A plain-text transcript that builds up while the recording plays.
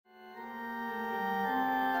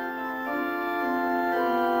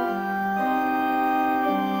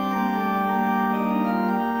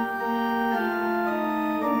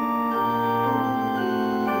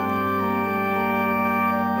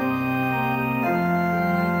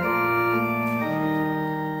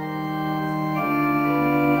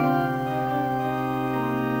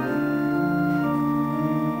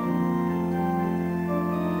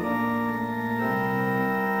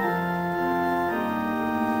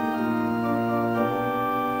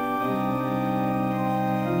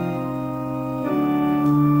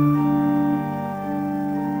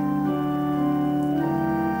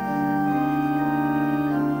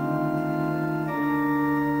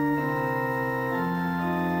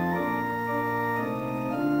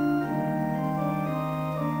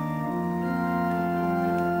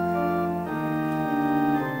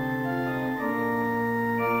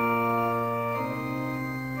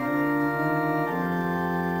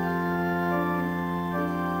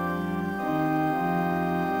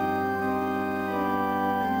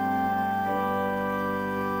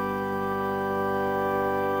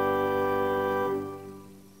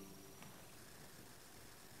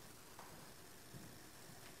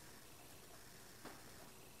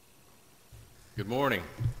Good morning.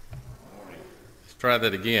 Let's try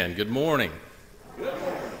that again. Good morning. Good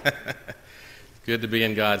morning. Good to be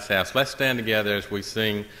in God's house. Let's stand together as we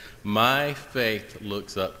sing, My Faith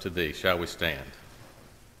Looks Up to Thee. Shall we stand?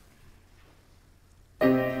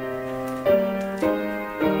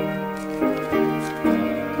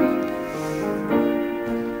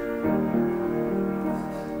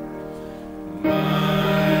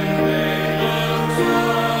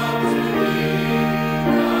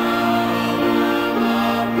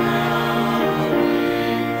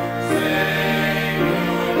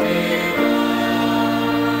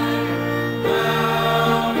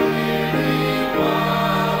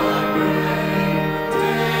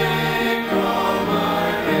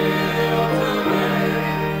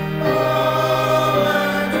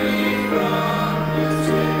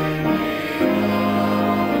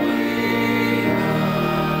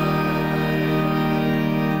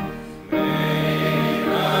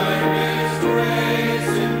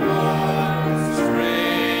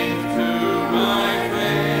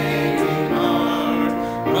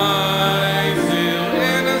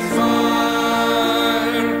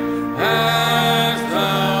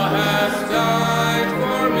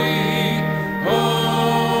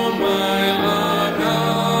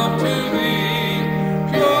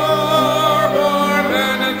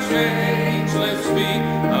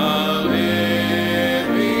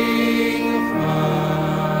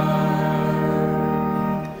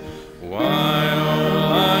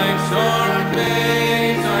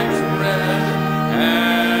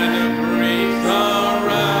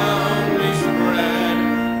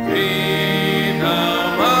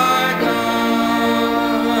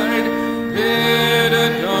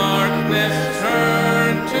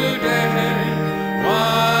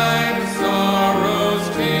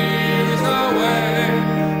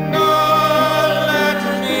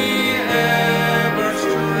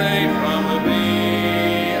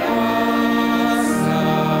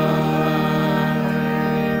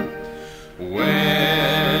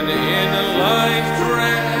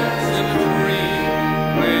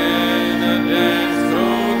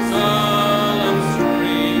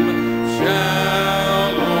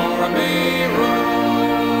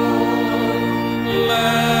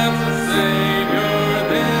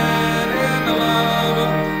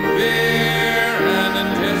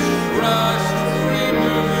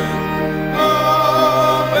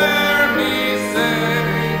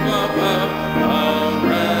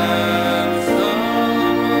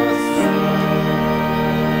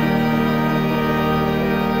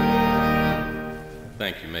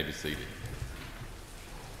 Thank you. You may be seated.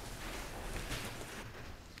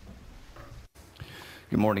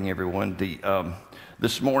 Good morning, everyone.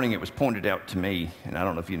 This morning it was pointed out to me, and I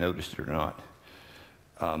don't know if you noticed it or not,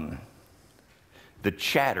 the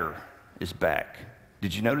chatter is back.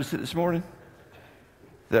 Did you notice it this morning?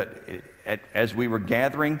 That as we were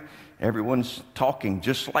gathering, everyone's talking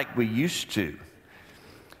just like we used to.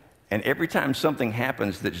 And every time something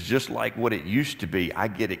happens that's just like what it used to be, I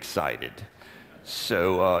get excited.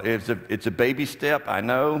 So it's a baby step, I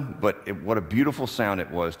know, but what a beautiful sound it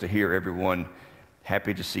was to hear everyone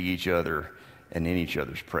happy to see each other and in each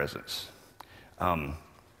other's presence.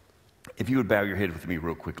 If you would bow your head with me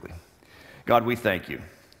real quickly. God, we thank you.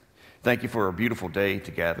 Thank you for a beautiful day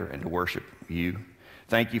to gather and to worship you.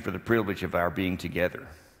 Thank you for the privilege of our being together.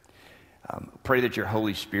 Pray that your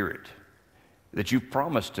Holy Spirit, that you've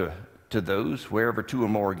promised to those, wherever two or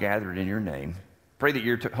more are gathered in your name, pray that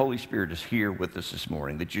your Holy Spirit is here with us this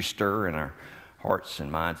morning, that you stir in our hearts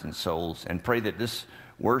and minds and souls, and pray that this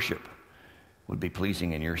worship would be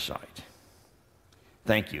pleasing in your sight.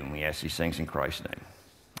 Thank you, and we ask these things in Christ's name.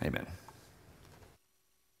 Amen.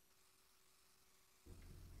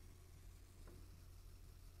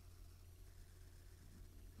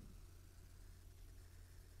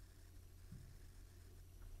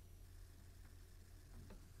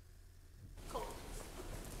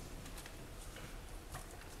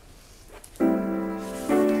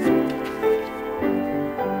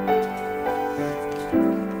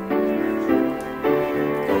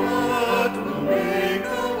 God will make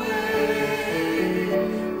a way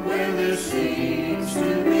where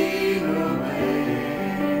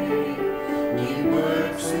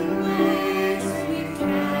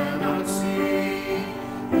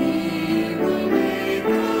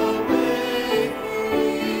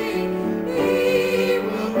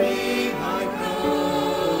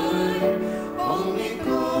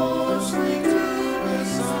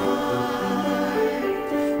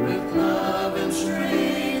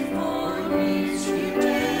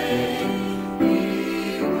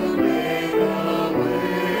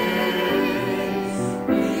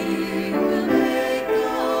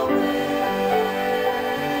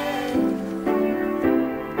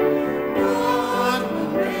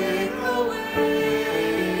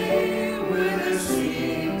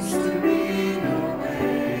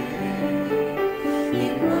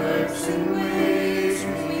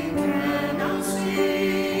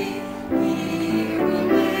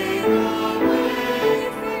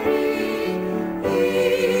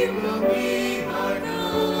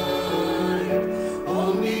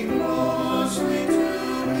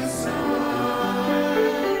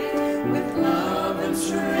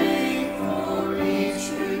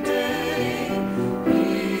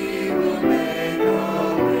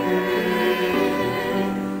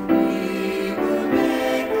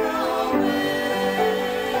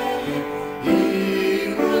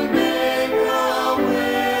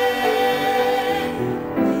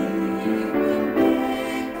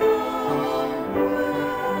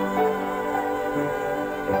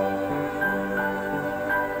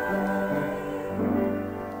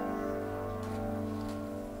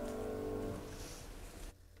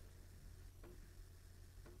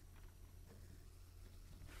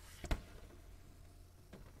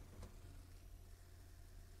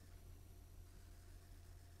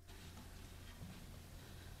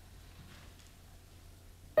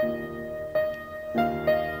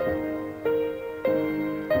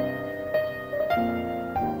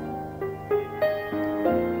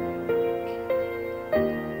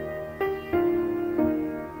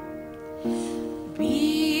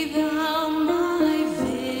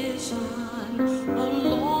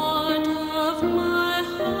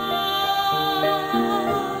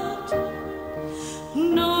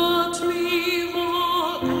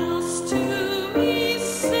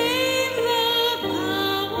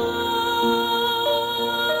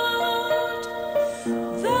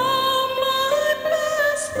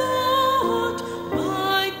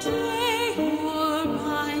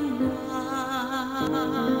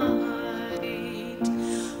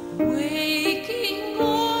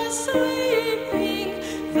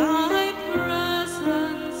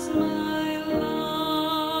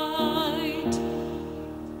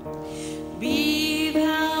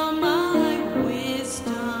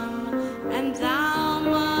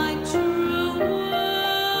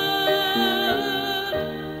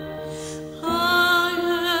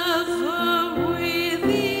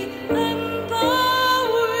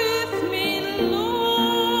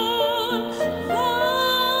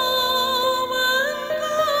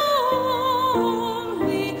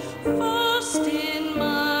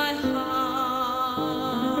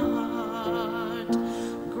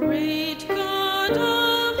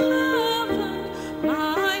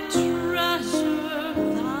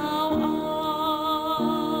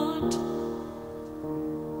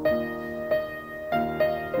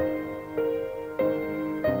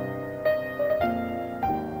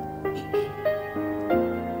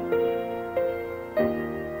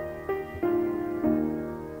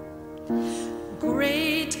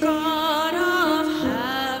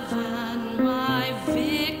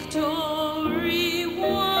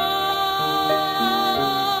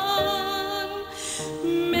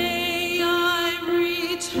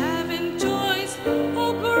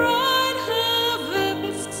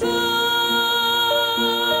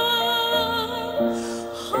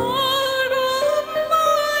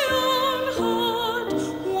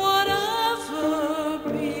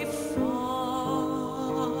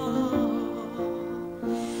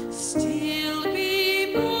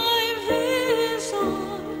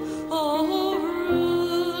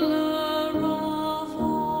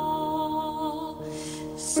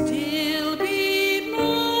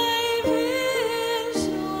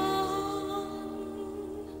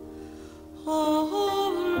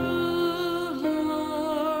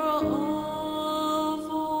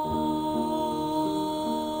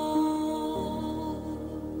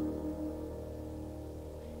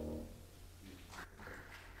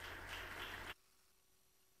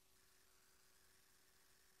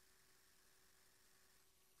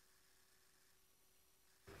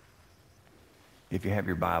If you have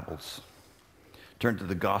your Bibles, turn to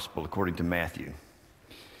the Gospel according to Matthew,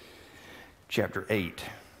 chapter 8,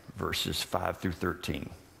 verses 5 through 13.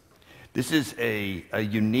 This is a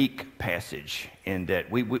unique passage in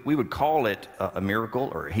that we would call it a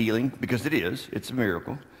miracle or a healing, because it is. It's a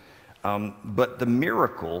miracle. But the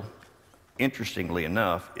miracle, interestingly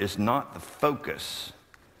enough, is not the focus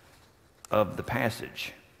of the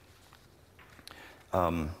passage.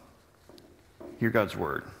 Hear God's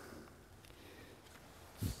word.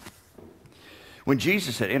 When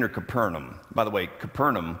Jesus had entered Capernaum, by the way,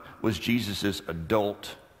 Capernaum was Jesus'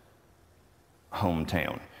 adult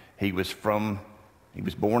hometown. He was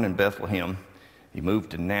born in Bethlehem. He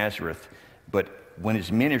moved to Nazareth. But when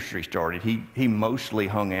his ministry started, he mostly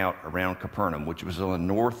hung out around Capernaum, which was on the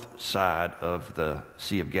north side of the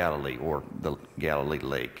Sea of Galilee, or the Galilee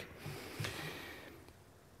Lake.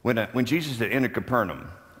 When Jesus had entered Capernaum,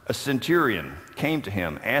 a centurion came to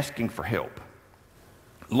him asking for help.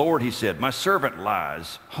 "Lord," he said, "my servant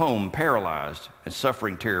lies home paralyzed and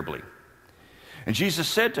suffering terribly." And Jesus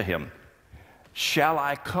said to him, "Shall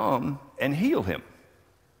I come and heal him?"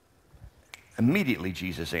 Immediately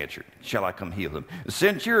Jesus answered, "Shall I come heal him?" The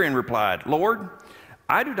centurion replied, "Lord,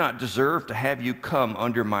 I do not deserve to have you come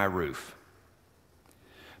under my roof.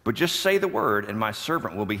 But just say the word and my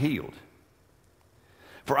servant will be healed.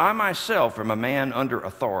 For I myself am a man under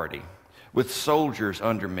authority, with soldiers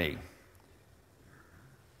under me.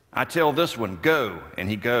 I tell this one, 'Go,' and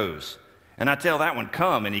he goes. And I tell that one,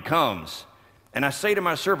 'Come,' and he comes. And I say to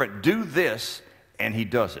my servant, 'Do this,' and he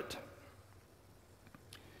does it."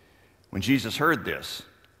 When Jesus heard this,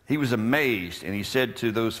 he was amazed, and he said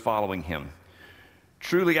to those following him,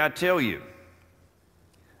 "Truly I tell you,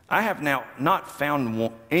 I have now not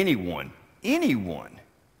found anyone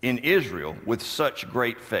in Israel with such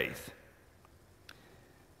great faith.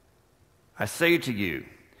 I say to you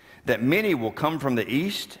that many will come from the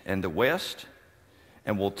east and the west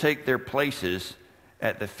and will take their places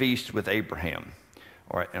at the feast with Abraham."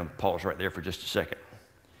 All right, and pause right there for just a second.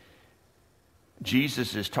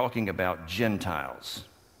 Jesus is talking about Gentiles.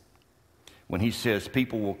 When he says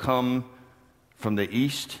people will come from the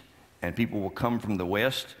east and people will come from the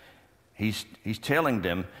west, he's telling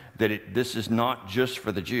them that this is not just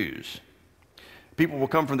for the Jews. People will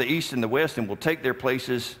come from the east and the west and will take their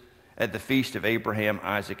places at the feast of Abraham,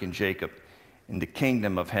 Isaac, and Jacob in the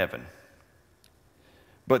kingdom of heaven.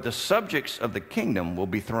 But the subjects of the kingdom will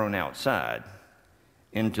be thrown outside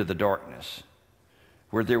into the darkness,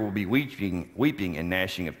 where there will be weeping and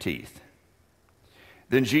gnashing of teeth.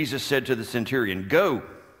 Then Jesus said to the centurion, "Go,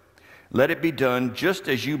 let it be done just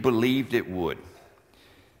as you believed it would."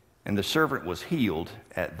 And the servant was healed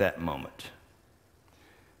at that moment.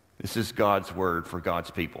 This is God's word for God's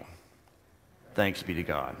people. Thanks be to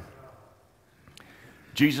God.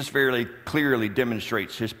 Jesus very clearly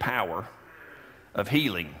demonstrates his power of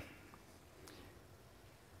healing.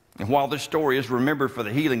 And while this story is remembered for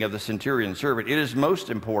the healing of the centurion servant, it is most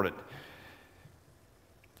important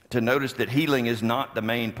to notice that healing is not the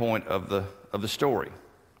main point of the story.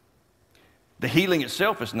 The healing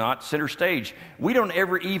itself is not center stage. We don't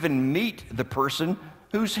ever even meet the person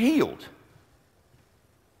who's healed.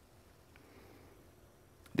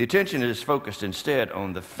 The attention is focused instead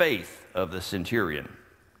on the faith of the centurion,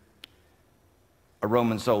 a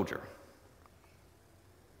Roman soldier.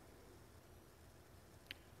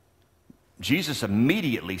 Jesus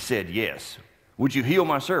immediately said yes. "Would you heal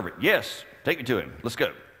my servant?" "Yes, take me to him. Let's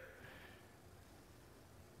go."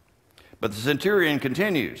 But the centurion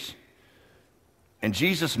continues, and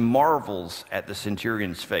Jesus marvels at the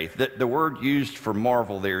centurion's faith. The word used for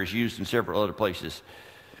marvel there is used in several other places.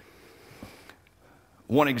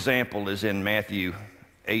 One example is in Matthew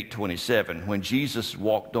 8:27. When Jesus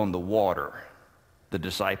walked on the water, the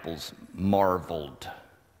disciples marveled.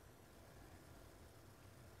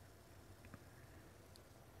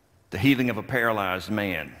 The healing of a paralyzed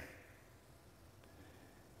man.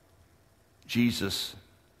 Jesus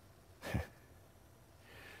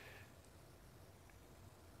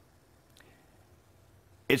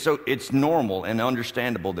It's normal and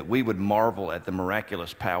understandable that we would marvel at the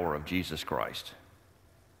miraculous power of Jesus Christ.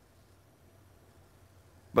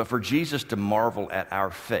 But for Jesus to marvel at our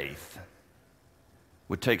faith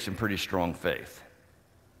would take some pretty strong faith.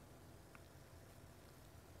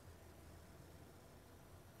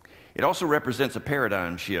 It also represents a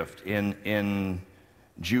paradigm shift in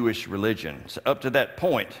Jewish religion. So up to that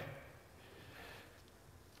point,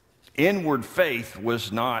 inward faith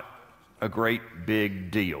was not a great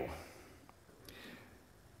big deal,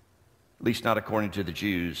 at least not according to the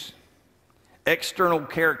Jews. External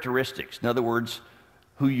characteristics, in other words,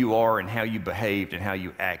 who you are and how you behaved and how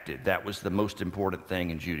you acted. That was the most important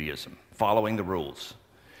thing in Judaism, following the rules.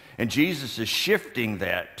 And Jesus is shifting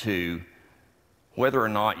that to whether or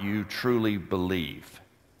not you truly believe.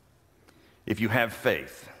 If you have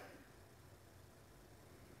faith.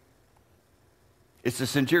 It's the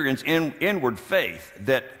centurion's inward faith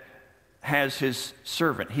that has his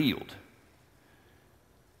servant healed.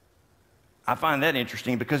 I find that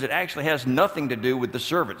interesting because it actually has nothing to do with the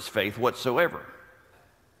servant's faith whatsoever.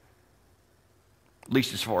 At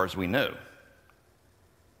least as far as we know.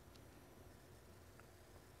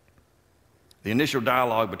 The initial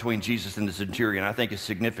dialogue between Jesus and the centurion, I think, is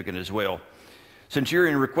significant as well.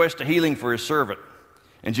 Centurion requests a healing for his servant,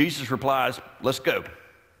 and Jesus replies, "Let's go.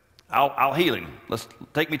 I'll heal him.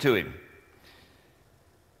 Take me to him."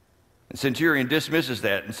 The centurion dismisses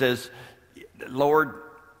that and says, "Lord,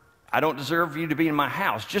 I don't deserve you to be in my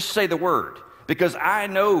house. Just say the word, because I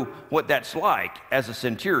know what that's like as a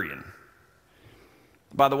centurion."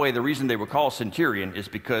 By the way, the reason they were called centurion is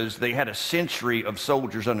because they had a century of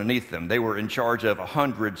soldiers underneath them. They were in charge of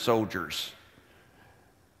 100 soldiers.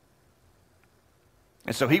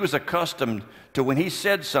 And so he was accustomed to when he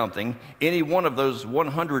said something, any one of those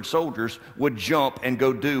 100 soldiers would jump and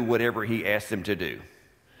go do whatever he asked them to do.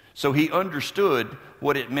 So he understood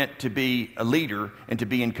what it meant to be a leader and to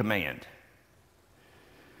be in command.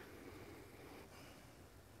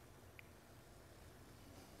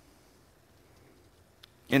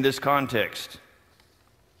 In this context,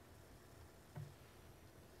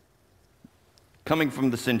 coming from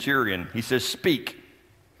the centurion, he says, "Speak."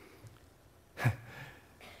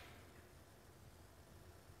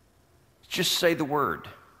 Just say the word.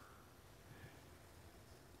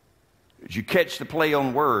 Did you catch the play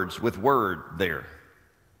on words with word there?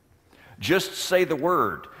 Just say the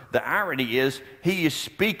word. The irony is he is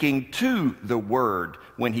speaking to the word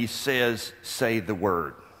when he says, say the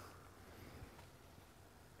word.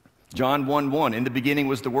 John 1:1, in the beginning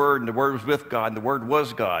was the Word, and the Word was with God, and the Word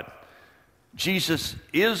was God. Jesus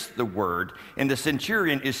is the Word, and the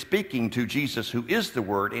centurion is speaking to Jesus, who is the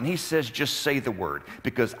Word, and he says, just say the word,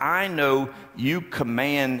 because I know you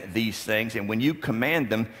command these things, and when you command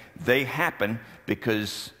them, they happen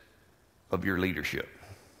because of your leadership.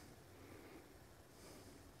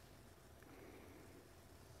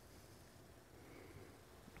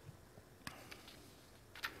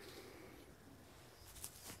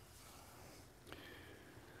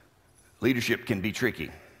 Leadership can be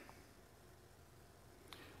tricky.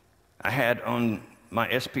 I had on my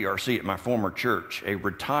SPRC at my former church a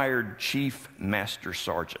retired chief master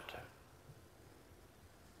sergeant.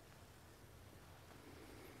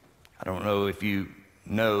 I don't know if you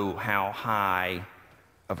know how high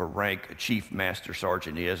of a rank a chief master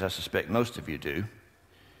sergeant is. I suspect most of you do.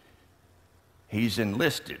 He's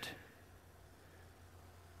enlisted.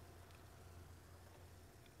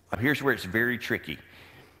 Here's where it's very tricky.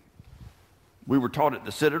 We were taught at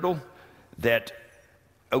the Citadel that,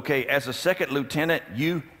 okay, as a second lieutenant,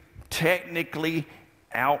 you technically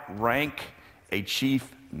outrank a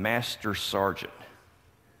chief master sergeant.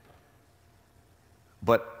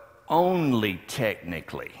 But only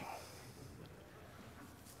technically.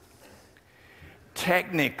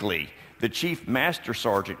 Technically, the chief master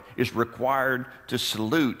sergeant is required to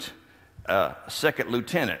salute a second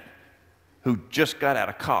lieutenant who just got out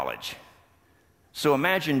of college. So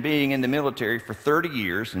imagine being in the military for 30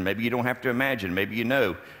 years, and maybe you don't have to imagine, maybe you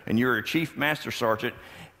know, and you're a chief master sergeant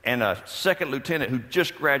and a second lieutenant who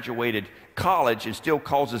just graduated college and still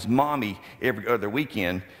calls his mommy every other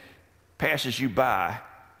weekend, passes you by,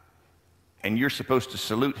 and you're supposed to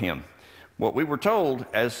salute him. What we were told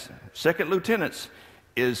as second lieutenants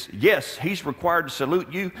is, yes, he's required to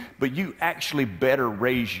salute you, but you actually better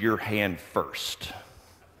raise your hand first.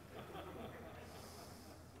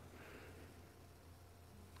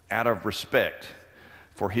 Out of respect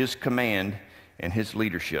for his command and his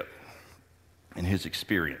leadership and his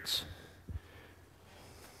experience.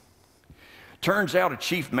 Turns out a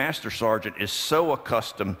chief master sergeant is so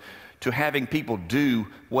accustomed to having people do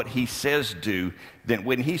what he says do that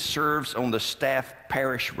when he serves on the staff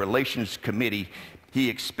parish relations committee, he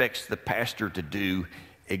expects the pastor to do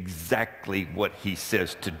exactly what he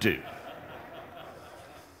says to do.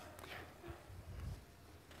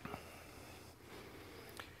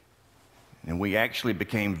 And we actually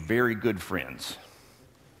became very good friends.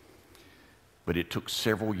 But it took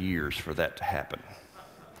several years for that to happen.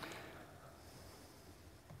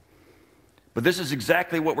 But this is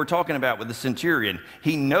exactly what we're talking about with the centurion.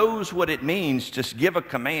 He knows what it means to give a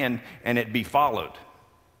command and it be followed.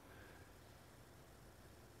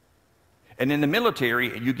 And in the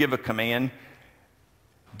military, you give a command,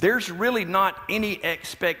 there's really not any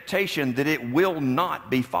expectation that it will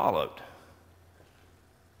not be followed.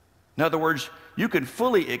 In other words, you can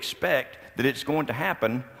fully expect that it's going to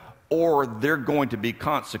happen, or there are going to be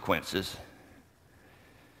consequences.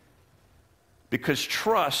 Because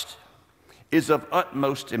trust is of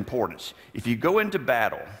utmost importance. If you go into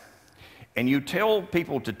battle and you tell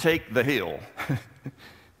people to take the hill,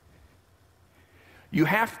 you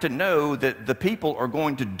have to know that the people are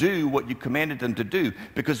going to do what you commanded them to do.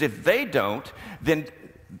 Because if they don't, then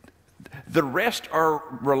the rest are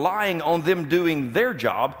relying on them doing their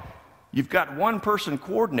job. You've got one person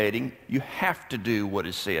coordinating. You have to do what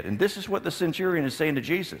is said. And this is what the centurion is saying to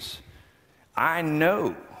Jesus. I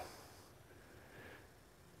know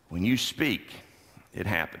when you speak, it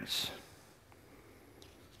happens.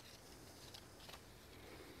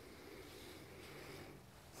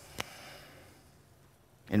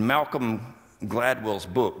 In Malcolm Gladwell's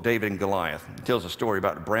book, David and Goliath, he tells a story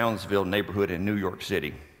about the Brownsville neighborhood in New York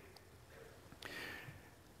City,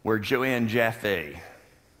 where Joanne Jaffe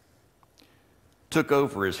took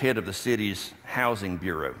over as head of the city's housing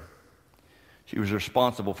bureau. She was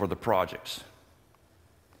responsible for the projects.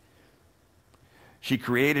 She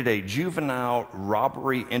created a juvenile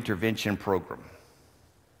robbery intervention program.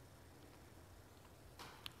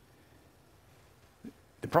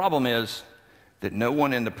 The problem is that no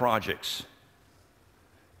one in the projects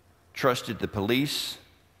trusted the police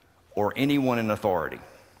or anyone in authority.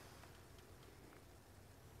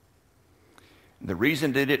 The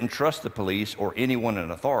reason they didn't trust the police or anyone in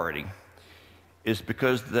authority is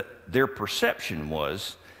because their perception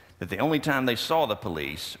was that the only time they saw the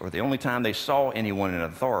police or the only time they saw anyone in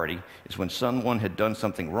authority is when someone had done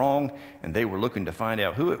something wrong and they were looking to find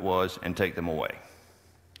out who it was and take them away.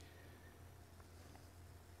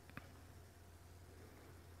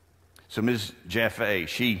 So Ms. Jaffe,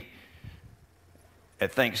 she,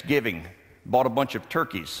 at Thanksgiving, bought a bunch of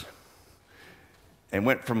turkeys and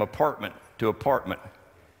went from apartment to apartment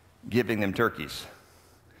giving them turkeys.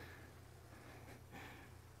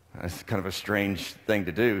 That's kind of a strange thing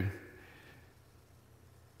to do.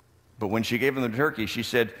 But when she gave them the turkey, she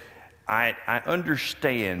said, I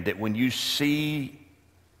understand that when you see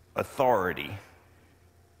authority,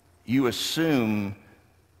 you assume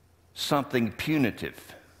something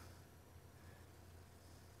punitive.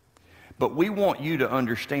 But we want you to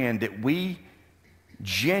understand that we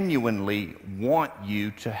genuinely want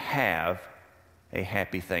you to have a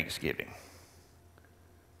happy Thanksgiving.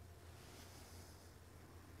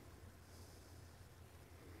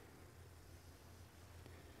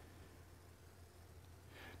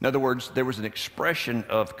 In other words, there was an expression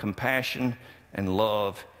of compassion and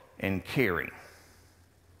love and caring.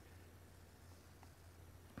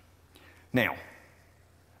 Now,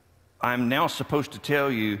 I'm now supposed to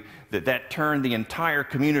tell you that that turned the entire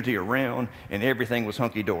community around and everything was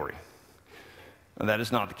hunky-dory. And that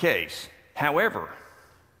is not the case. However,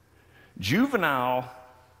 juvenile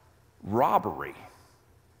robbery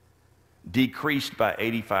decreased by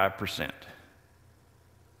 85%.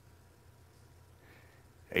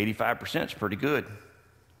 85% is pretty good.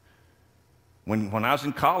 When I was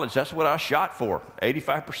in college, that's what I shot for,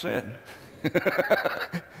 85%.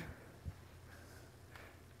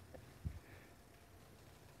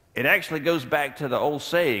 It actually goes back to the old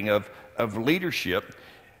saying of leadership.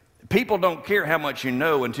 People don't care how much you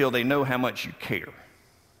know until they know how much you care.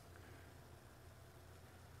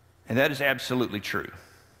 And that is absolutely true.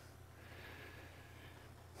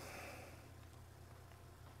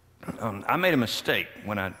 I made a mistake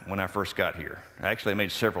when I first got here. Actually, I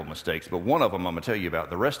made several mistakes, but one of them I'm going to tell you about.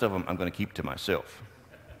 The rest of them I'm going to keep to myself.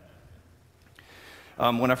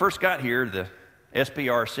 When I first got here, the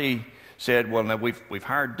SPRC said, well, now we've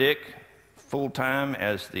hired Dick full-time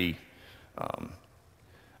as the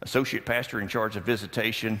associate pastor in charge of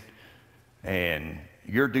visitation, and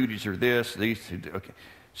your duties are this, these. Okay.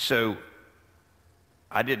 So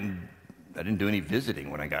I didn't do any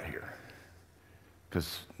visiting when I got here,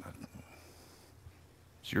 because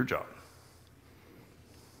it's your job.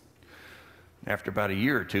 After about a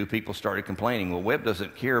year or two, people started complaining, well, Webb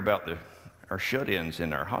doesn't care about our shut-ins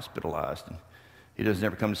and our hospitalized, and he doesn't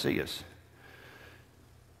ever come to see us.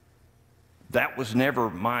 That was never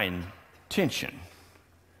my intention.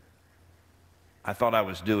 I thought I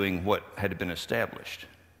was doing what had been established.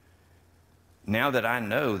 Now that I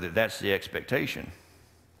know that that's the expectation,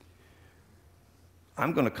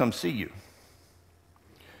 I'm going to come see you.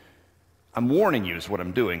 I'm warning you is what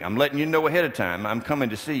I'm doing. I'm letting you know ahead of time I'm coming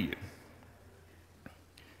to see you.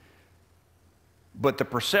 But the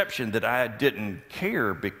perception that I didn't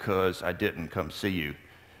care because I didn't come see you,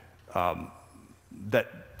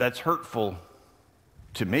 that's hurtful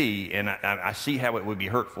to me, and I see how it would be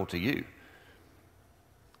hurtful to you.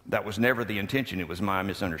 That was never the intention. It was my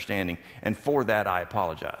misunderstanding. And for that, I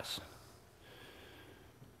apologize.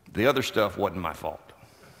 The other stuff wasn't my fault.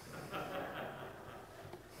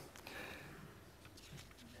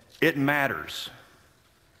 It matters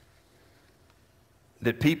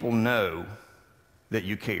that people know that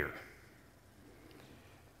you care.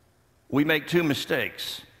 We make two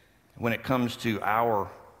mistakes when it comes to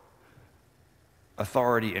our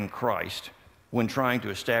authority in Christ when trying to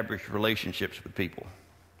establish relationships with people.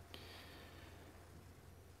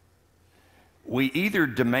 We either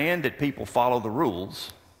demand that people follow the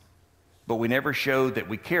rules, but we never show that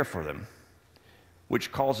we care for them,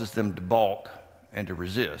 which causes them to balk and to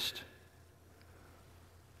resist.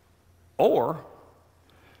 Or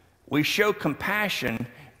we show compassion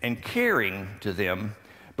and caring to them,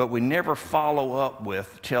 but we never follow up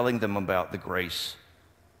with telling them about the grace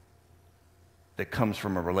that comes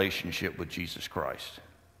from a relationship with Jesus Christ.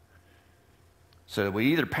 So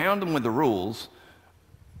we either pound them with the rules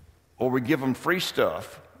or we give them free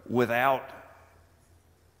stuff without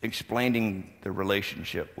explaining the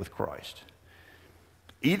relationship with Christ.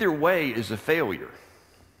 Either way is a failure.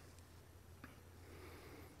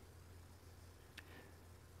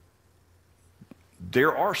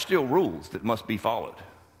 There are still rules that must be followed,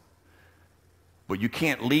 but you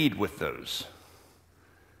can't lead with those.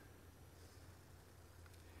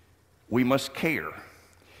 We must care.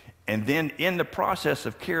 And then in the process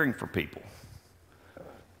of caring for people,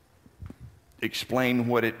 explain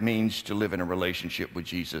what it means to live in a relationship with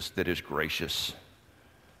Jesus that is gracious.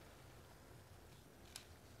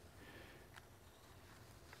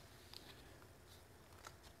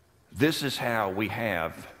 This is how we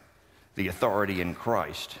have the authority in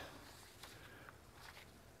Christ,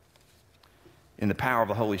 in the power of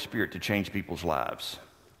the Holy Spirit to change people's lives.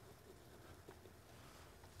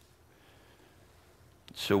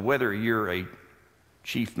 So whether you're a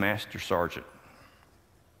chief master sergeant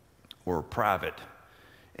or a private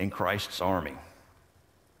in Christ's army,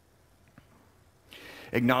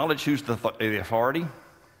 acknowledge who's the authority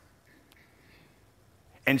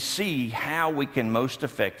and see how we can most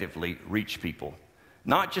effectively reach people,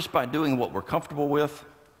 not just by doing what we're comfortable with,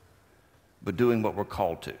 but doing what we're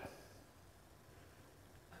called to.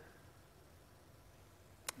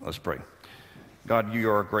 Let's pray. God,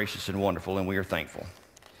 you are gracious and wonderful, and we are thankful.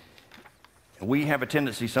 We have a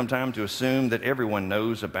tendency sometimes to assume that everyone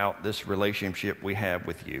knows about this relationship we have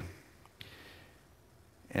with you,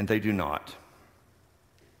 and they do not.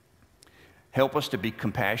 Help us to be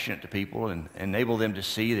compassionate to people and enable them to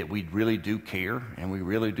see that we really do care and we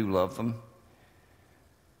really do love them,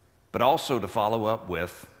 but also to follow up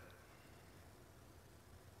with,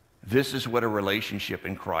 this is what a relationship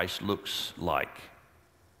in Christ looks like.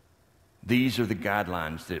 These are the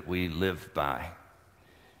guidelines that we live by.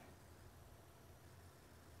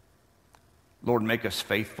 Lord, make us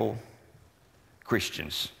faithful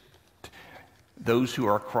Christians, those who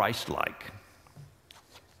are Christ-like.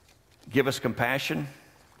 Give us compassion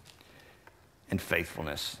and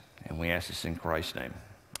faithfulness, and we ask this in Christ's name.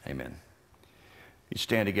 Amen. You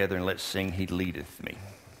stand together and let's sing He Leadeth Me.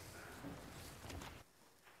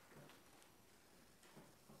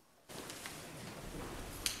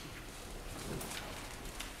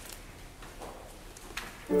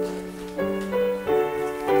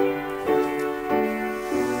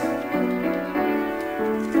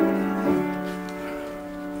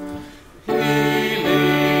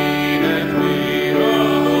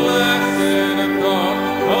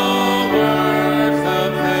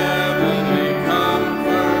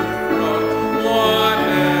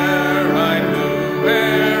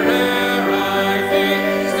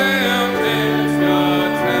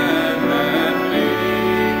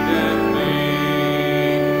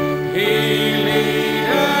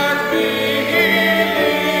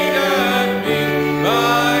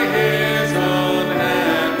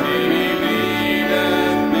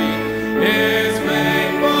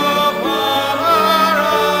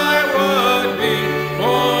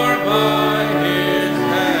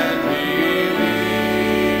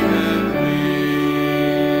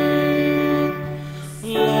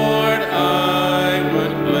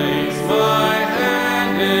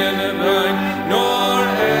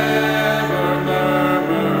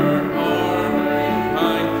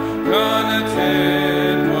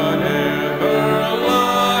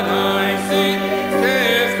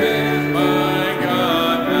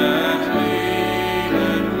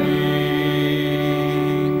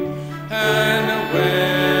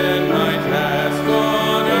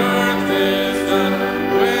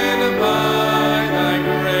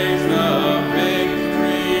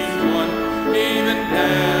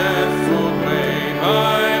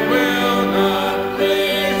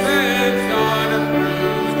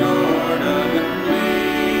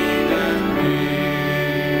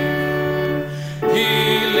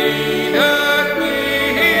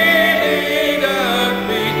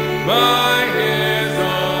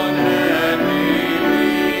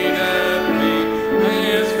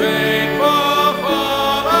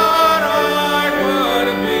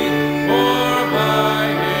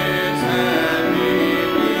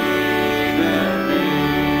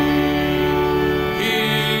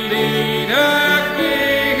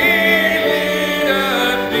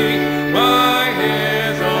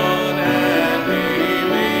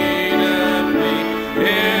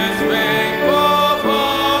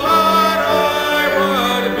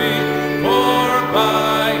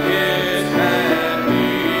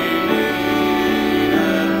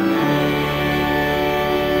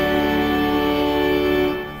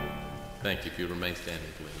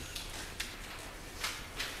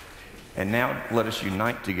 And now let us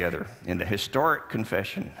unite together in the historic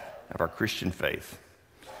confession of our Christian faith.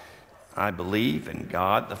 I believe in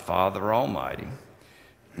God the Father Almighty,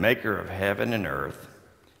 maker of heaven and earth,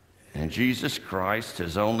 and in Jesus Christ,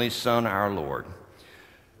 his only Son, our Lord,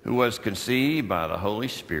 who was conceived by the Holy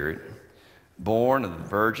Spirit, born of the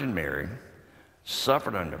Virgin Mary,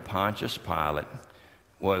 suffered under Pontius Pilate,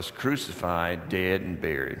 was crucified, dead, and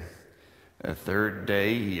buried. The third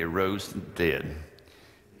day he arose from the dead.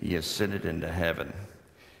 He ascended into heaven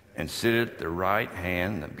and sitteth at the right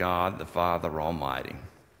hand of God the Father Almighty.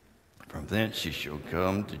 From thence he shall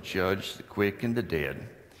come to judge the quick and the dead.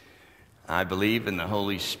 I believe in the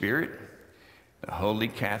Holy Spirit, the Holy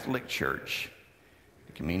Catholic Church,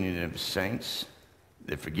 the communion of saints,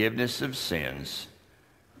 the forgiveness of sins,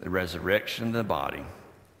 the resurrection of the body,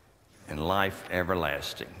 and life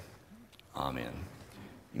everlasting. Amen.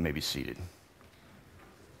 You may be seated.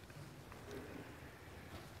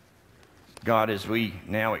 God, as we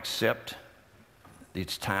now accept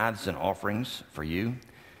these tithes and offerings for you,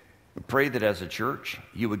 we pray that as a church,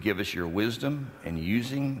 you would give us your wisdom in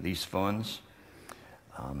using these funds,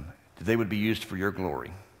 that they would be used for your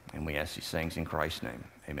glory. And we ask these things in Christ's name.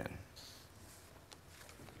 Amen.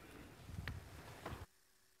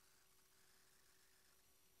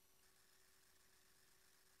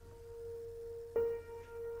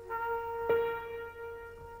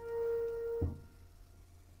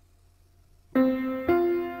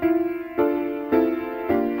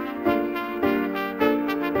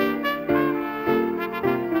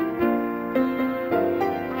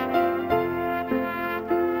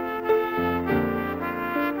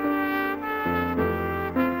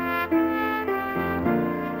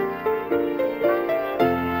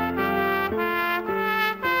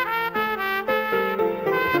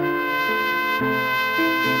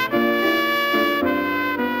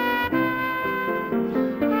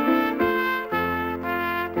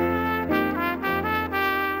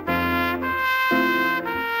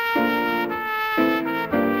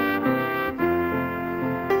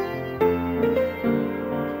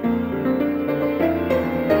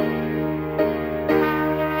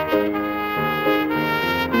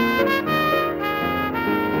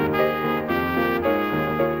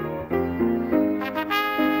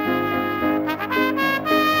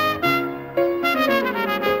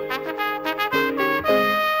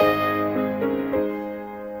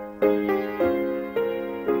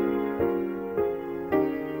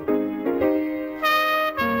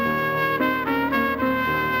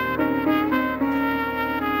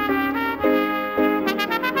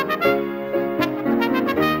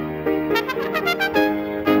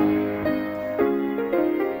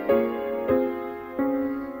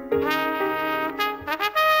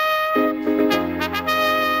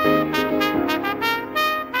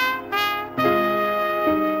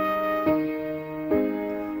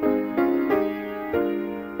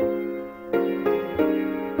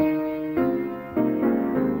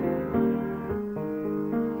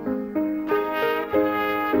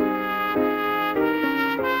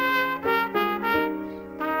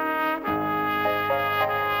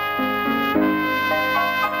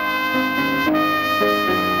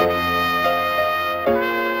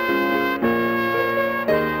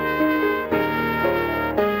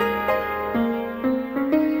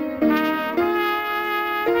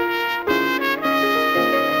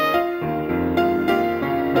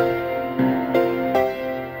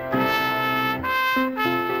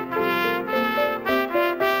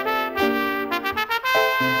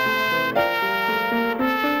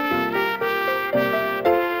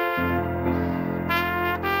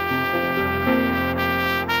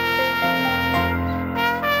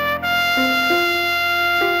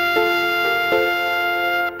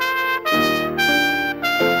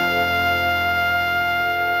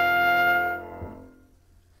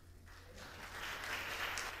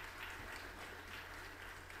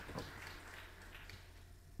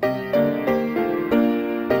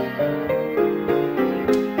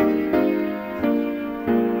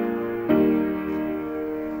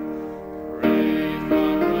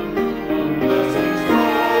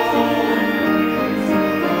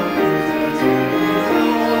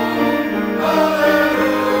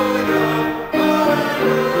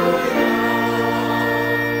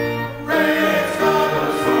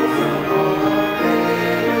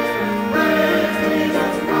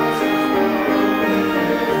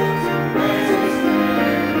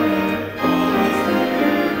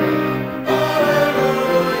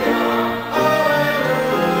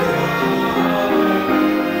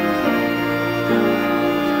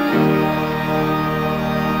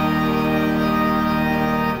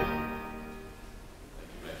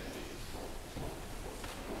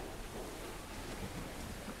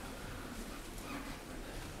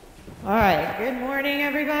 All right, good morning,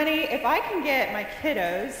 everybody. If I can get my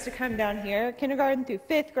kiddos to come down here, kindergarten through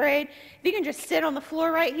 5th grade, if you can just sit on the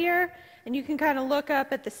floor right here, and you can kind of look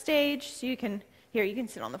up at the stage, so you can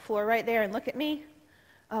sit on the floor right there and look at me.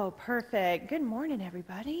 Oh, perfect. Good morning,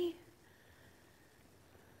 everybody.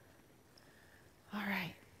 All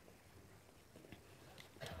right.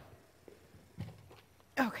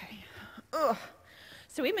 Okay. Ugh.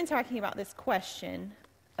 So we've been talking about this question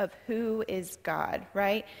of who is God,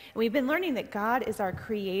 right? And we've been learning that God is our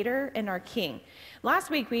creator and our king. Last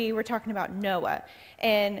week we were talking about Noah.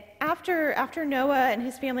 And after Noah and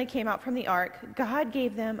his family came out from the ark, God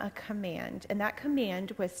gave them a command. And that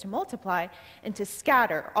command was to multiply and to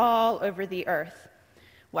scatter all over the earth.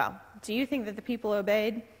 Well, do you think that the people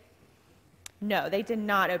obeyed? No, they did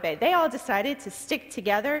not obey. They all decided to stick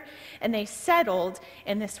together, and they settled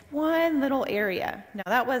in this one little area. Now,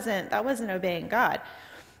 that wasn't obeying God.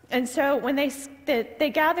 And so when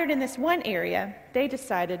they gathered in this one area, they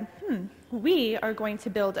decided, we are going to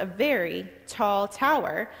build a very tall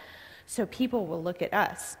tower so people will look at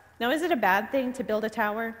us. Now, is it a bad thing to build a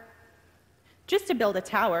tower? Just to build a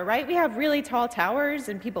tower, right? We have really tall towers,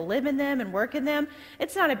 and people live in them and work in them.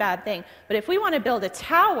 It's not a bad thing. But if we want to build a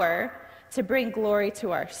tower to bring glory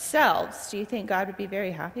to ourselves, do you think God would be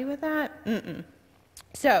very happy with that? Mm-mm.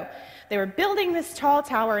 So they were building this tall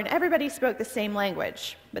tower, and everybody spoke the same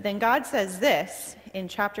language. But then God says this in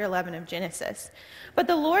chapter 11 of Genesis. But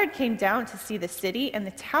the Lord came down to see the city and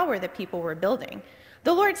the tower that people were building.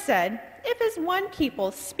 The Lord said, if as one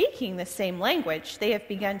people speaking the same language they have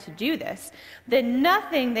begun to do this, then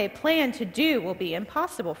nothing they plan to do will be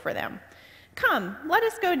impossible for them. Come, let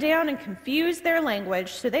us go down and confuse their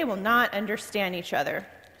language so they will not understand each other.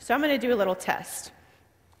 So I'm going to do a little test.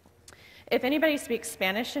 If anybody speaks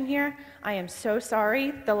Spanish in here, I am so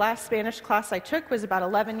sorry. The last Spanish class I took was about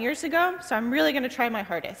 11 years ago, so I'm really going to try my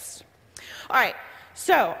hardest. All right,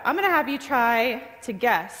 so I'm going to have you try to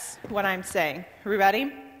guess what I'm saying. Are we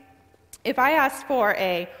ready? If I ask for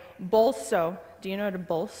a bolso, do you know what a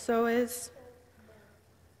bolso is?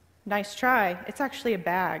 Nice try. It's actually a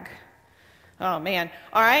bag. Oh, man.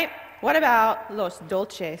 All right, what about los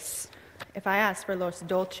dulces? If I ask for los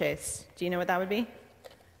dulces, do you know what that would be?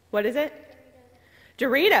 What is it?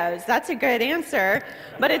 Doritos. That's a good answer.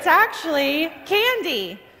 But it's actually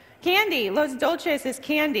candy. Candy. Los dulces is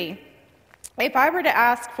candy. If I were to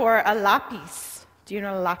ask for a lápiz, do you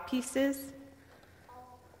know what a lápiz is?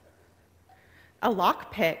 A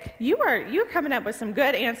lockpick. You're coming up with some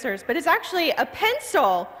good answers, but it's actually a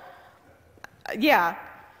pencil. Yeah.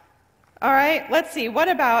 All right, let's see. What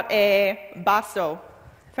about a vaso?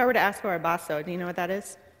 If I were to ask for a vaso, do you know what that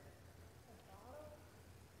is?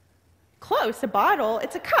 Close, a bottle.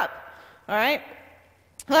 It's a cup. All right.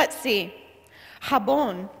 Let's see.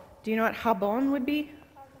 Jabón. Do you know what jabón would be?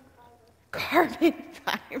 Carbon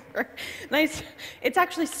fiber. Nice. It's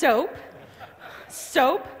actually soap.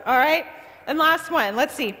 Soap. All right. And last one.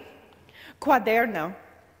 Let's see. Cuaderno.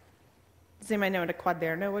 Does anybody know what a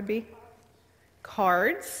cuaderno would be?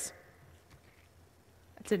 Cards.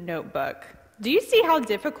 It's a notebook. Do you see how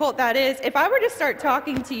difficult that is? If I were to start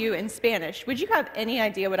talking to you in Spanish, would you have any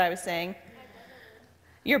idea what I was saying?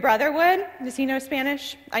 Your brother would? Does he know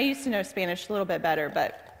Spanish? I used to know Spanish a little bit better,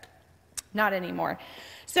 but not anymore.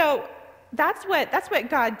 So that's what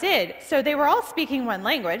God did. So they were all speaking one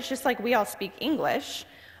language, just like we all speak English.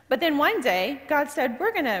 But then one day, God said,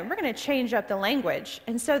 we're gonna change up the language.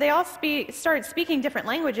 And so they all started speaking different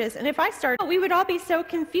languages. And if I started, we would all be so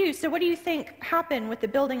confused. So what do you think happened with the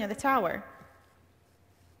building of the tower?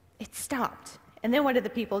 It stopped. And then what did the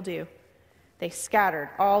people do? They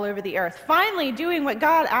scattered all over the earth, finally doing what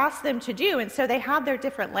God asked them to do. And so they had their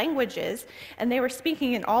different languages, and they were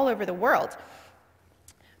speaking in all over the world.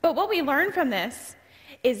 But what we learn from this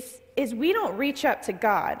is we don't reach up to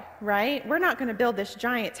God, right? We're not going to build this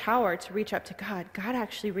giant tower to reach up to God. God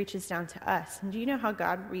actually reaches down to us. And do you know how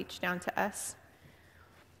God reached down to us?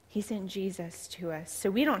 He sent Jesus to us. So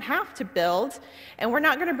we don't have to build, and we're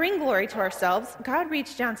not going to bring glory to ourselves. God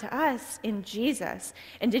reached down to us in Jesus.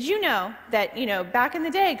 And did you know that, back in the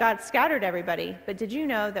day, God scattered everybody. But did you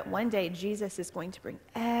know that one day Jesus is going to bring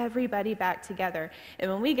everybody back together?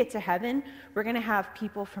 And when we get to heaven, we're going to have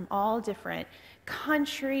people from all different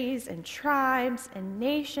countries and tribes and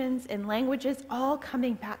nations and languages all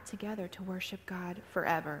coming back together to worship God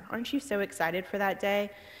forever. Aren't you so excited for that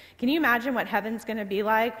day? Can you imagine what heaven's going to be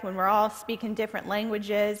like when we're all speaking different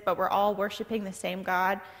languages, but we're all worshiping the same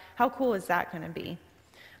God? How cool is that going to be?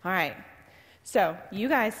 All right. So you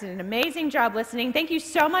guys did an amazing job listening. Thank you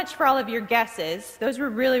so much for all of your guesses. Those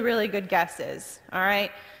were really, really good guesses. All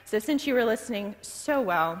right. So since you were listening so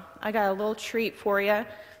well, I got a little treat for you.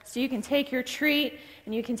 So you can take your treat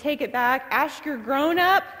and you can take it back. Ask your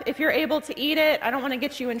grown-up if you're able to eat it. I don't want to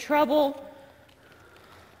get you in trouble.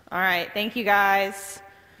 All right, thank you guys.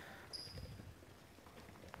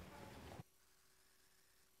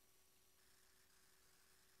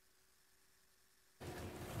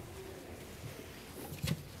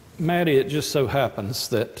 Maddie, it just so happens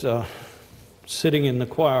that sitting in the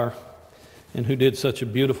choir and who did such a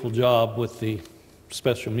beautiful job with the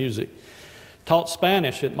special music, taught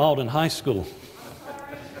Spanish at Malden High School.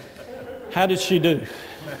 How did she do?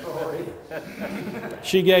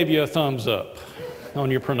 She gave you a thumbs up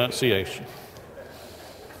on your pronunciation.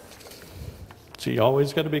 So you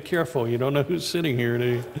always got to be careful. You don't know who's sitting here,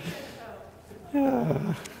 do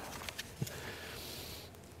you?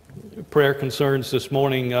 Prayer concerns this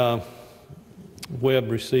morning.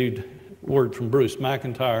 Webb received word from Bruce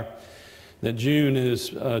McIntyre that June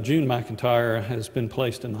McIntyre has been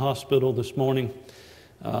placed in the hospital this morning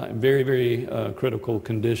in very, very critical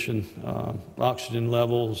condition. Oxygen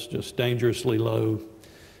levels just dangerously low.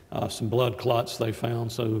 Some blood clots they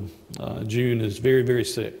found. So June is very, very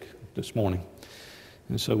sick this morning.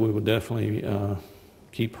 And so we will definitely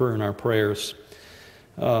keep her in our prayers.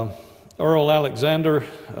 Earl Alexander,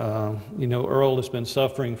 Earl has been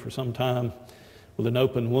suffering for some time with an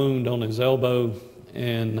open wound on his elbow,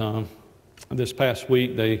 and this past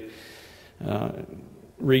week they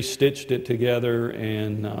restitched it together,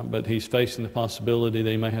 but he's facing the possibility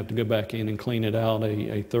they may have to go back in and clean it out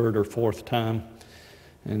a third or fourth time.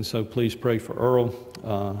 And so please pray for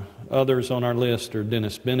Earl. Others on our list are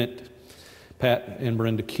Dennis Bennett, Pat and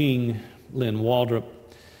Brenda King, Lynn Waldrop,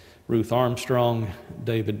 Ruth Armstrong,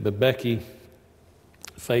 David Bebecki,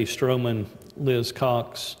 Faye Stroman, Liz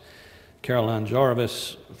Cox, Caroline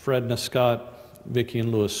Jarvis, Fredna Scott, Vicki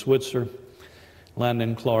and Louis Switzer,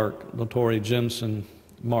 Landon Clark, LaTorre Jimson,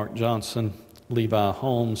 Mark Johnson, Levi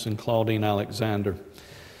Holmes, and Claudine Alexander.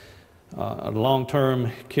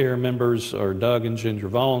 Long-term care members are Doug and Ginger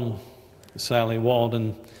Vaughn, Sally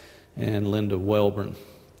Walden, and Linda Welburn.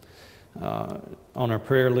 On our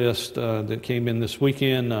prayer list that came in this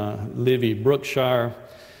weekend, Livy Brookshire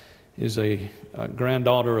is a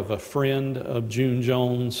granddaughter of a friend of June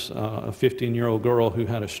Jones, a 15-year-old girl who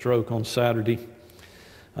had a stroke on Saturday.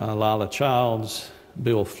 Lila Childs,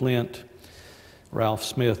 Bill Flint, Ralph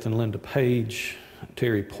Smith and Linda Page,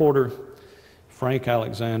 Terry Porter, Frank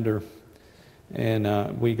Alexander,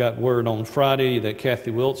 and we got word on Friday that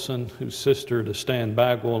Kathy Wilson, whose sister to Stan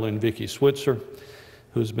Bagwell and Vicki Switzer,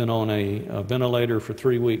 who's been on a ventilator for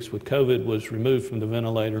 3 weeks with COVID, was removed from the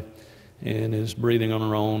ventilator and is breathing on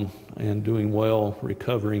her own and doing well,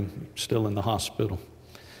 recovering, still in the hospital.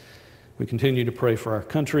 We continue to pray for our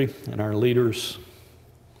country and our leaders.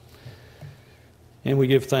 And we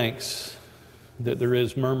give thanks that there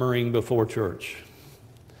is murmuring before church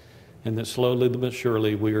and that slowly but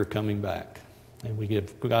surely we are coming back. And we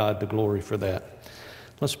give God the glory for that.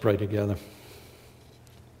 Let's pray together.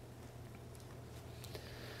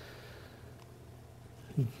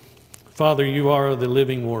 Father, you are the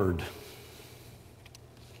living Word,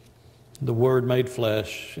 the Word made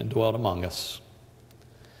flesh and dwelt among us.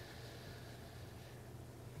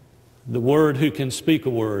 The Word who can speak a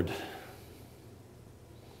word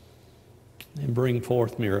and bring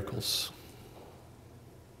forth miracles.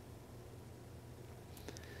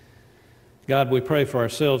 God, we pray for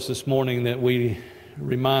ourselves this morning that we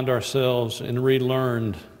remind ourselves and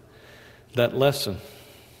relearn that lesson,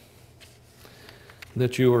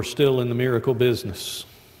 that you are still in the miracle business.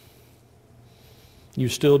 You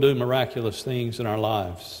still do miraculous things in our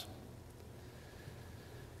lives.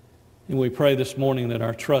 And we pray this morning that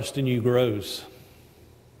our trust in you grows,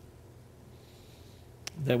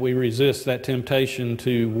 that we resist that temptation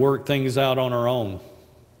to work things out on our own,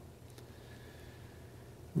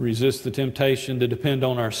 resist the temptation to depend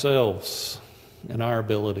on ourselves and our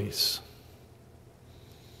abilities.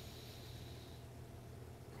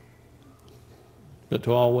 But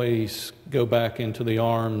to always go back into the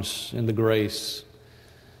arms and the grace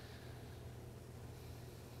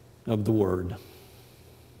of the Word.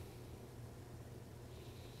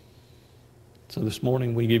 So this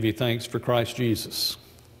morning we give you thanks for Christ Jesus.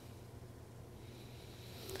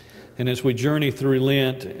 And as we journey through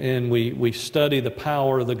Lent and we study the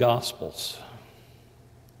power of the Gospels,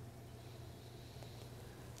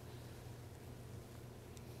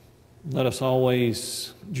 let us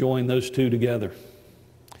always join those two together.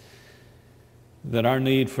 That our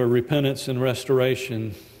need for repentance and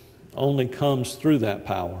restoration only comes through that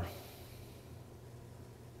power.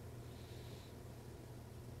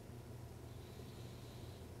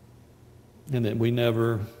 And that we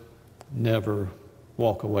never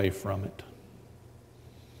walk away from it.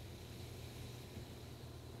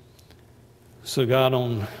 So God,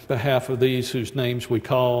 on behalf of these whose names we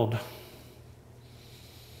called,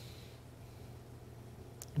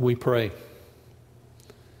 we pray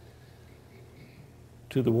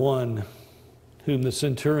to the one whom the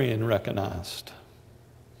centurion recognized.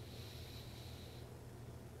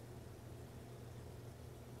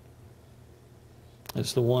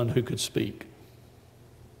 As the one who could speak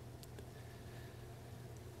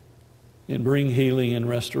and bring healing and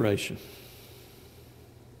restoration.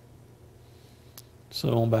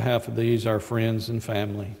 So on behalf of these, our friends and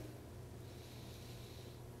family,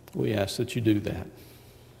 we ask that you do that.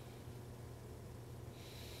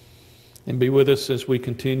 And be with us as we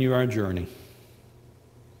continue our journey,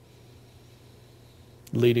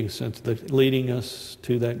 leading us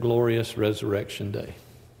to that glorious resurrection day.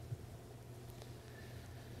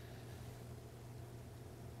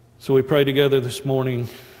 So we pray together this morning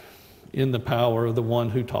in the power of the one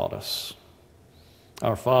who taught us.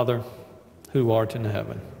 Our Father, who art in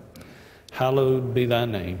heaven, hallowed be thy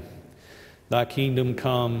name. Thy kingdom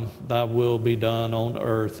come, thy will be done on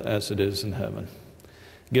earth as it is in heaven.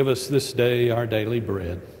 Give us this day our daily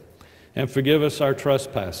bread, and forgive us our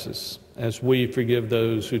trespasses, as we forgive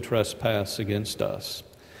those who trespass against us.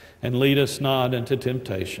 And lead us not into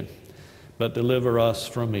temptation, but deliver us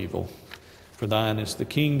from evil. For thine is the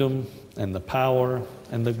kingdom, and the power,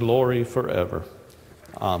 and the glory forever.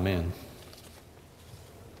 Amen.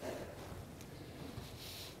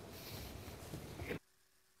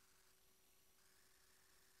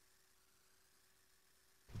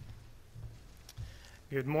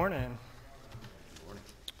 Good morning.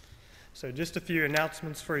 So just a few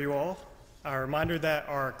announcements for you all. A reminder that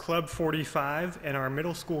our Club 45 and our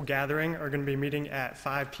middle school gathering are going to be meeting at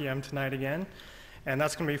 5 p.m. tonight again. And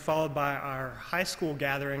that's going to be followed by our high school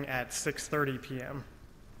gathering at 6:30 p.m.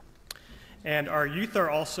 And our youth are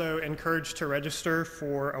also encouraged to register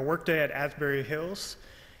for a workday at Asbury Hills.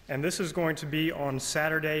 And this is going to be on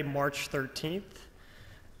Saturday, March 13th.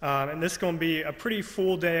 And this is going to be a pretty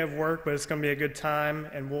full day of work, but it's going to be a good time.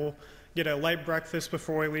 And we'll get a light breakfast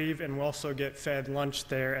before we leave, and we'll also get fed lunch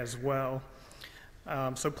there as well.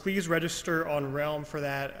 So please register on Realm for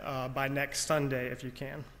that by next Sunday if you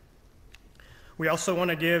can. We also want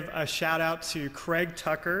to give a shout out to Craig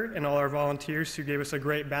Tucker and all our volunteers who gave us a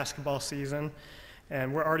great basketball season,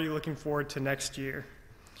 and we're already looking forward to next year.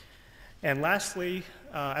 And lastly,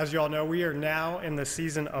 as you all know, we are now in the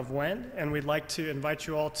season of Lent, and we'd like to invite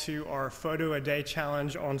you all to our Photo a Day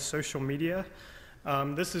Challenge on social media.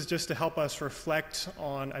 This is just to help us reflect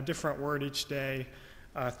on a different word each day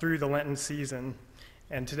through the Lenten season.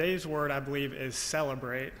 And today's word, I believe, is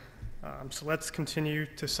celebrate. So let's continue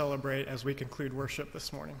to celebrate as we conclude worship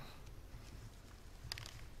this morning.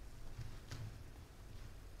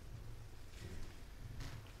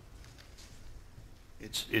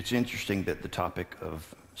 It's interesting that the topic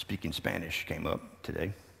of speaking Spanish came up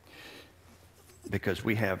today, because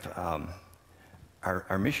we have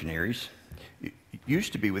our missionaries. It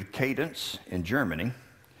used to be with Cadence in Germany.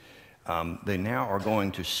 They now are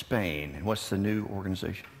going to Spain. And what's the new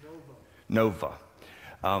organization? Nova.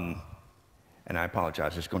 And I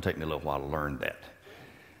apologize, it's going to take me a little while to learn that.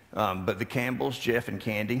 But the Campbells, Jeff and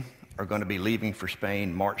Candy, are going to be leaving for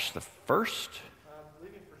Spain March the 1st.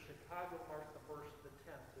 Leaving for Chicago March the 1st to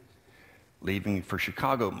the 10th. Leaving for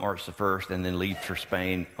Chicago March the 1st, and then leave for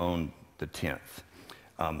Spain on the 10th.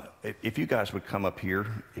 If you guys would come up here,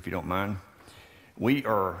 if you don't mind. We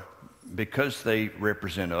are, because they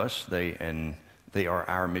represent us, they are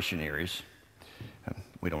our missionaries.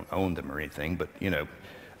 We don't own them or anything, but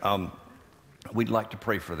we'd like to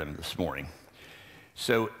pray for them this morning.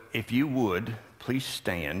 So if you would, please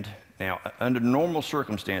stand. Now, under normal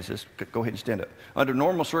circumstances, go ahead and stand up. Under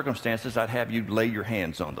normal circumstances, I'd have you lay your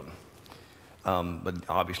hands on them. But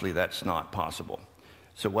obviously that's not possible.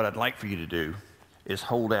 So what I'd like for you to do is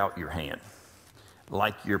hold out your hand,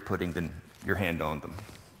 like you're putting your hand on them.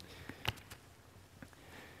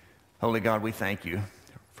 Holy God, we thank you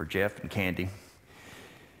for Jeff and Candy.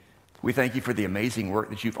 We thank you for the amazing work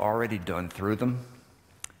that you've already done through them.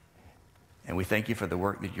 And we thank you for the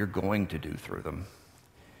work that you're going to do through them.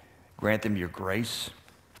 Grant them your grace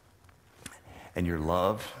and your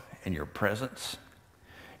love and your presence.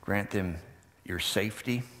 Grant them your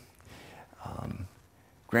safety.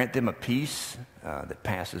 Grant them a peace that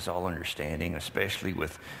passes all understanding, especially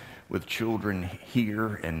with children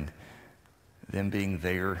here and them being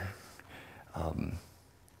there.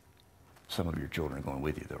 Some of your children are going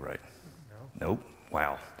with you, though, right? No. Nope.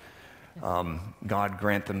 Wow. God,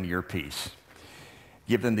 grant them your peace.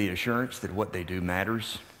 Give them the assurance that what they do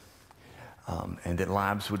matters, and that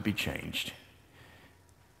lives would be changed.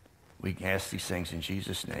 We ask these things in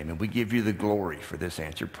Jesus' name, and we give you the glory for this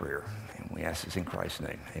answered prayer. And we ask this in Christ's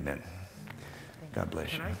name. Amen. God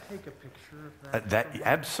bless you. Can I take a picture of That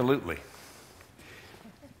absolutely.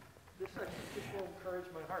 This will encourage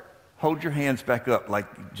my heart. Hold your hands back up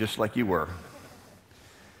just like you were.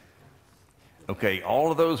 Okay,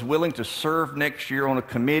 all of those willing to serve next year on a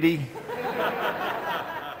committee.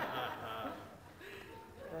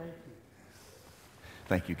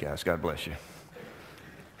 Thank you, guys. God bless you.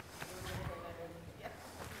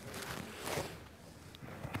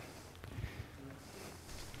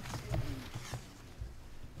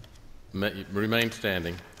 Remain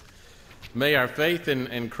standing. May our faith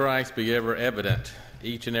in Christ be ever evident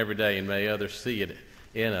each and every day, and may others see it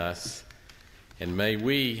in us. And may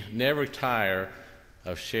we never tire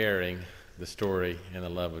of sharing the story and the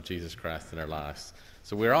love of Jesus Christ in our lives.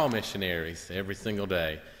 So we're all missionaries every single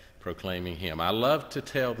day proclaiming Him. I love to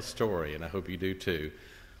tell the story, and I hope you do too.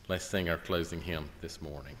 Let's sing our closing hymn this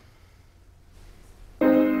morning.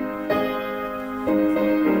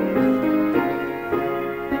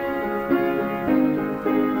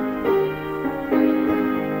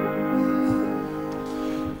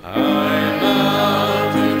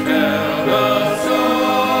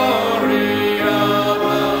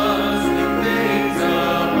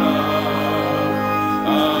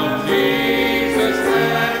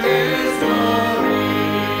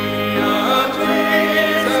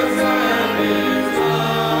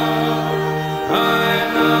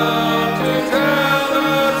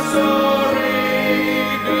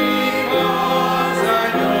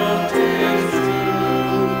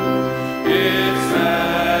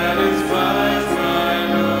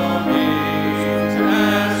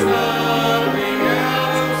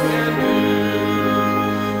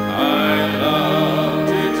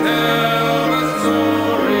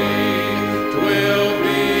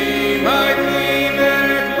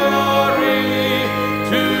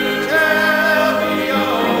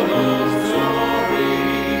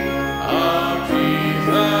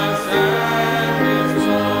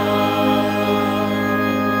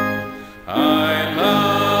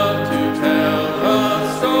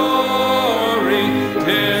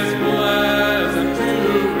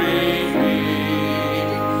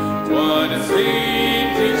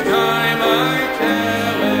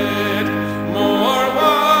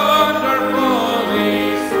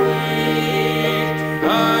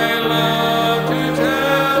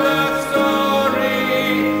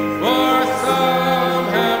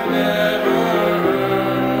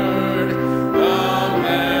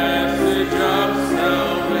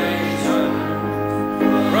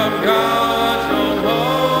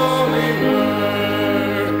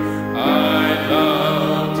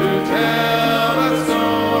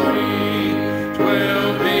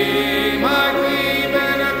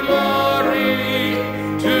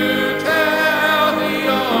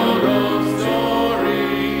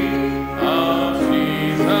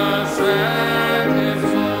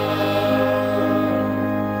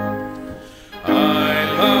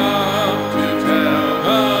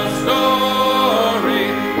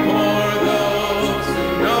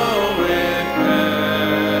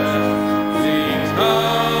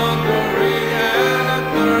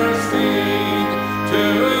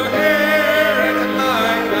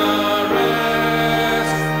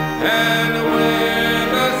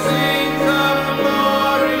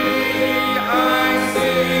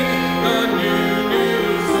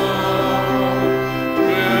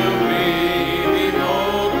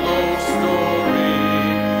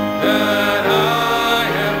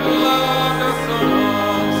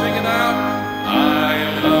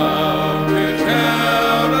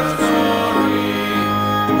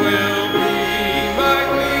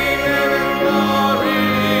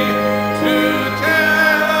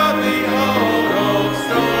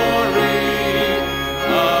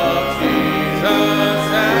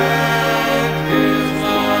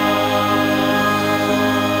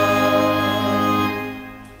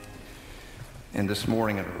 This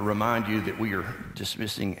morning, I remind you that we are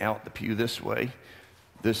dismissing out the pew this way.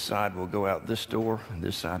 This side will go out this door, and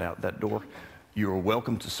this side out that door. You are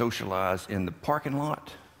welcome to socialize in the parking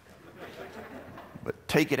lot, but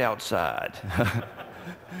take it outside.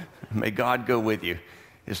 May God go with you.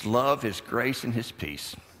 His love, His grace, and His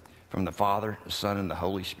peace from the Father, the Son, and the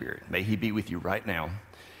Holy Spirit. May He be with you right now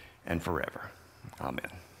and forever.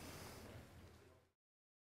 Amen.